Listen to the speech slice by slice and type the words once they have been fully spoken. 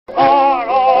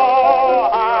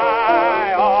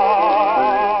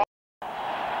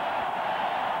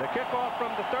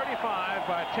35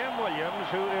 by Tim Williams,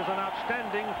 who is an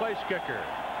outstanding place kicker.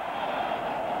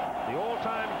 The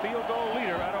all-time field goal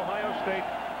leader at Ohio State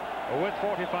with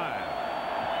 45.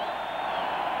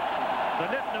 The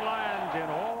Nittany Lions in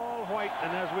all white,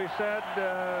 and as we said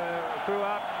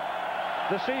throughout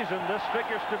the season, this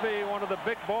figures to be one of the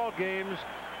big ball games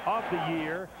of the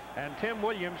year, and Tim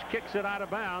Williams kicks it out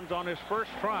of bounds on his first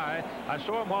try. I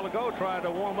saw him a while ago try to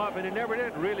warm up, and he never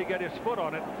did really get his foot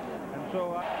on it, and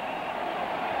so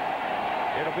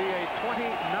it'll be a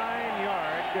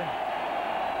 29-yard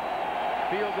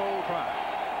field goal try.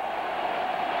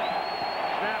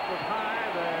 Snap was high,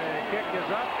 the kick is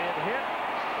up, it hit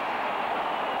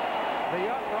the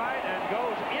upright and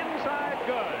goes inside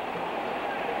good.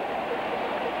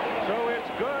 So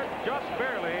it's good just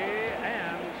barely,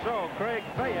 and so Craig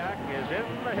Fayak is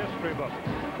in the history books.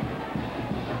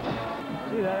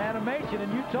 See that animation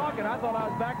and you talking, I thought I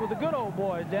was back with the good old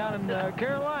boys down in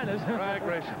Carolinas. Drag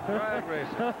racing, drag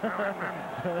racing.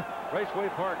 Raceway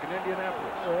Park in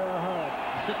Indianapolis.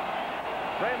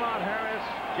 Raymont Harris,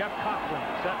 Jeff Coughlin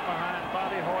set behind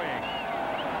Bobby Hoying.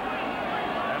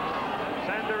 And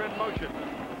Sander in motion.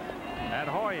 And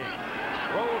Hoying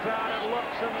rolls out and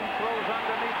looks and throws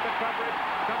underneath the coverage.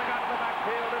 Coming out of the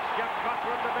backfield, it's Jeff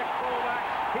Coughlin, the big fullback.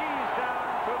 He's down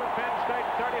to the Penn State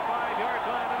 35-yard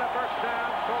line and a first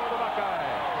down for the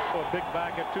Buckeyes. A big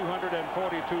back at 242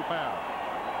 pounds.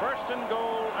 First and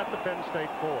goal at the Penn State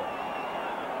 4.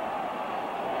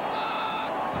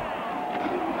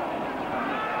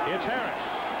 It's Harris.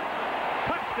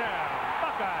 Touchdown,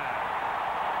 Buckeyes.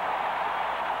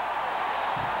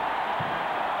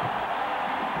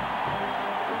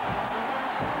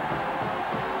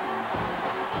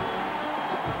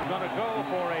 Going to go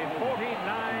for a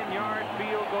 49-yard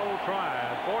field goal try.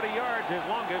 40 yards, his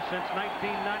longest since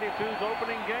 1992's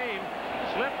opening game.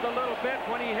 Slipped a little bit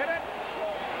when he hit it.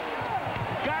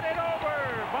 Got it over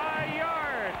by a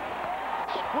yard.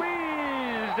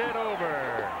 Squeezed it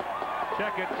over.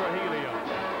 Check it for helium.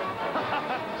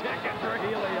 Check it for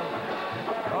helium.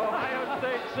 Ohio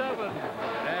State 7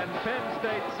 and Penn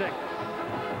State 6.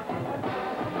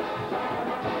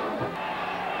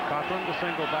 Coughlin, the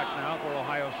single back now for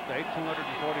Ohio State,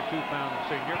 242-pound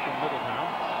senior from Middletown.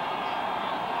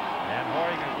 And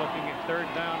Hoying is looking at third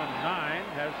down and 9,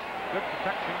 has good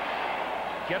protection.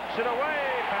 Gets it away.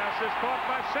 Pass is caught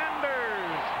by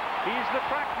Sanders. He's the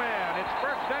track man. It's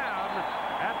first down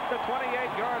at the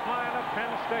 28-yard line of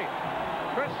Penn State.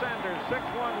 Chris Sanders,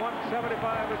 6'1", 175,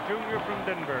 a junior from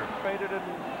Denver. Faded in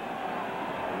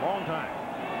a long time.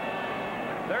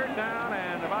 Third down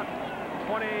and about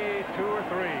 22 or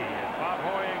 3. And Bob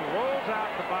Hoying rolls out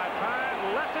to buy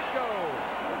time, lets it go.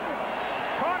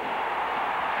 Caught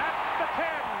at the 10.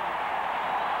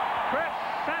 Chris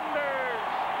Sanders.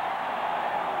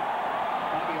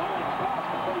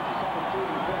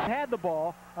 Had the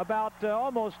ball about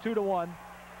almost 2-1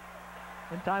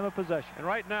 in time of possession. And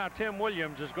right now, Tim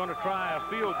Williams is going to try a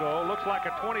field goal. Looks like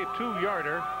a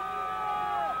 22-yarder.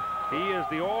 He is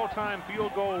the all-time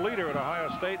field goal leader at Ohio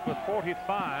State with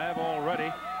 45 already.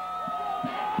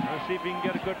 Let's see if he can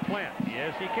get a good plant.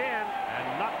 Yes, he can.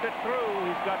 And knocked it through.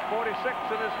 He's got 46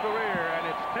 in his career, and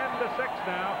it's 10-6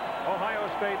 now. Ohio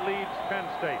State leads Penn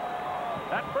State.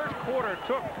 That first quarter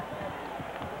took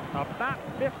about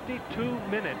 52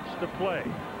 minutes to play.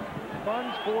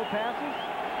 Funds, 4 passes.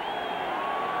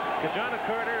 Kajana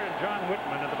Carter and John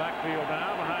Whitman in the backfield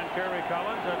now behind Kerry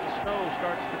Collins as the snow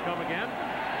starts to come again.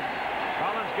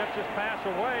 Collins gets his pass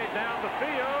away down the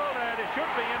field, and it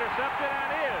should be intercepted,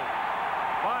 and is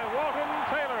by Walton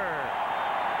Taylor.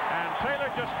 And Taylor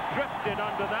just drifted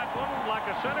under that one like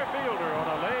a center fielder on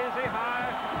a lazy high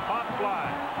pop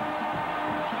fly.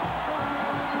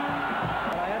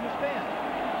 I understand.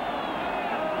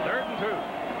 3rd and 2.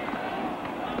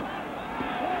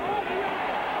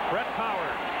 Bret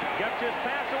gets his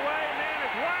pass away, man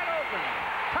is wide open.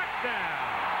 Touchdown,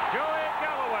 Joey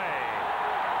Galloway.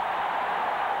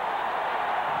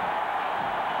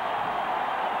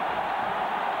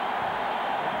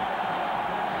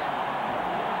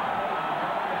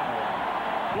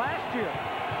 Last year,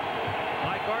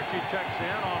 Mike Archie checks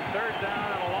in on 3rd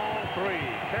down and a long 3.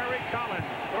 Kerry Collins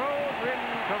throws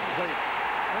incomplete.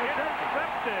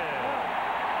 Intercepted.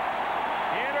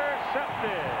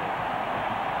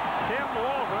 Tim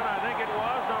Walton, I think it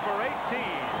was, number 18.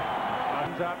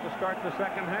 Comes out to start the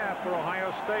second half for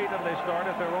Ohio State, and they start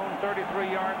at their own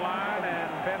 33-yard line, and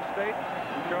Penn State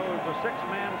shows a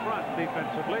 6-man front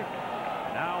defensively.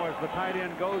 Now as the tight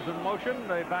end goes in motion,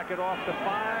 they back it off to 5,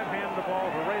 hand the ball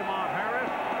to Raymont Harris,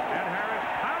 and Harris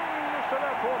pounds to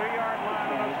the 40-yard line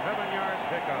on a 7-yard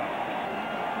pickup.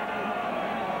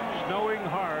 snowing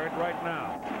hard right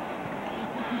now.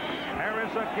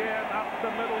 Harris again, up the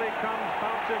middle he comes,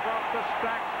 bounces off the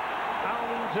stack,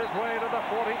 pounds his way to the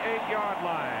 48-yard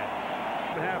line.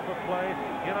 Half a play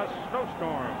in a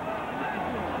snowstorm.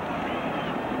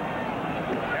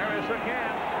 Harris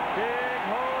again, big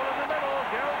hole in the middle.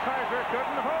 Galloway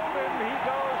couldn't hold him. He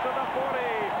goes to the 40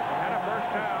 and a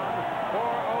first down for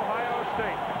Ohio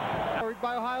State.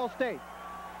 By Ohio State.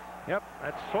 Yep,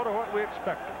 that's sort of what we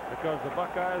expected, because the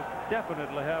Buckeyes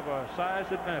definitely have a size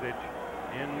advantage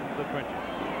in the trenches.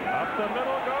 Up the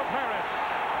middle goes Harris.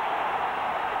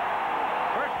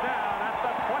 First down at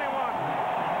the 21.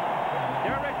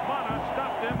 Derek Bonner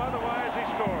stopped him, otherwise he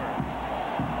scored.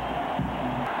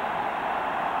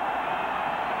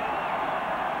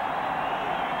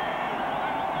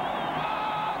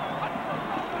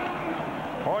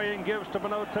 Hoying gives to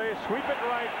Bynote, sweep it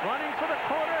right, running for the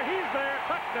corner, he's there,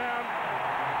 touchdown.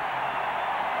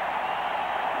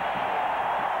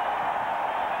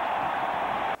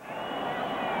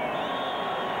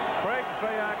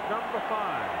 Number 5,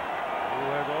 who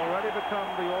has already become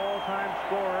the all-time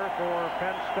scorer for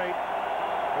Penn State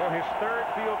for his third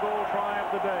field goal try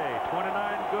of the day. 29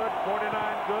 good, 49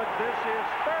 good. This is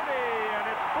 30, and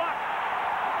it's blocked.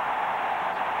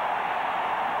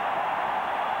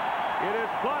 It is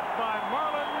blocked by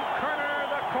Marlon Kerner,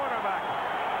 the cornerback.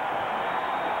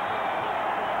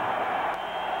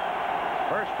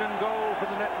 First and goal for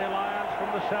the Nittany Lions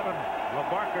from the 7.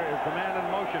 LaBarker is the man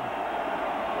in motion.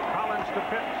 To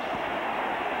Pitts.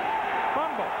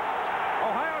 Fumble.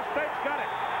 Ohio State's got it.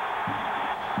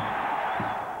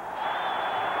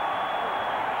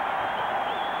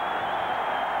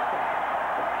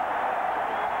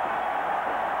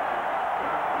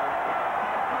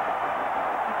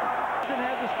 Didn't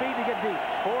have the speed to get deep.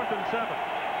 4th and 7.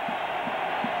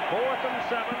 4th and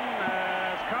 7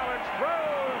 as Collins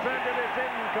throws, and it is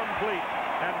incomplete.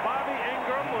 And Bobby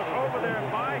Ingram was over there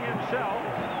by himself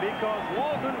because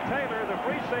Walton Taylor, the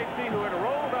free safety who had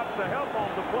rolled up to help on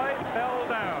the play, fell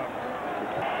down.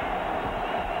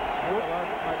 Well, I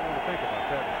might want to think about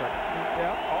that a second.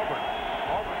 Yeah. Auburn.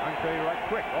 I can tell you right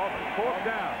quick. Auburn. 4th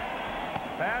down.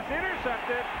 Pass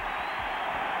intercepted.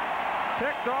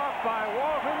 Picked off by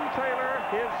Walton Taylor,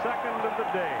 his second of the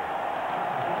day.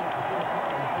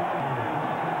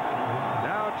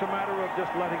 Now it's a matter of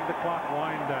just letting the clock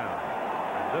wind down.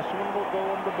 This one will go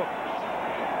in the books.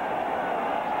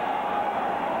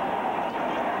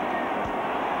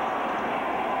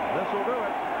 This will do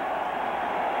it.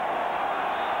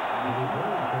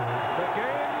 The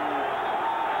game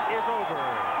is over.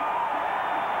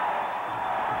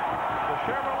 The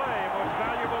Chevrolet most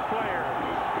valuable players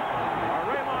are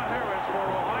Raymont Harris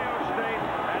for Ohio State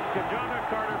and Kajana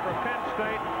Carter for Penn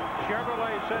State.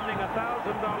 Chevrolet sending $1,000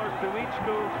 to each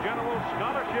school's general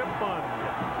scholarship fund.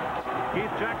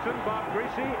 Keith Jackson, Bob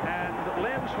Greasy, and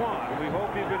Lynn Swan. We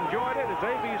hope you've enjoyed it as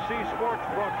ABC Sports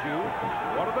brought you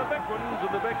one of the big ones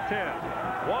of the Big Ten.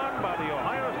 Won by the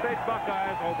Ohio State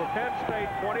Buckeyes over Penn State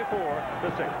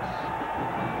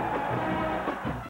 24-6.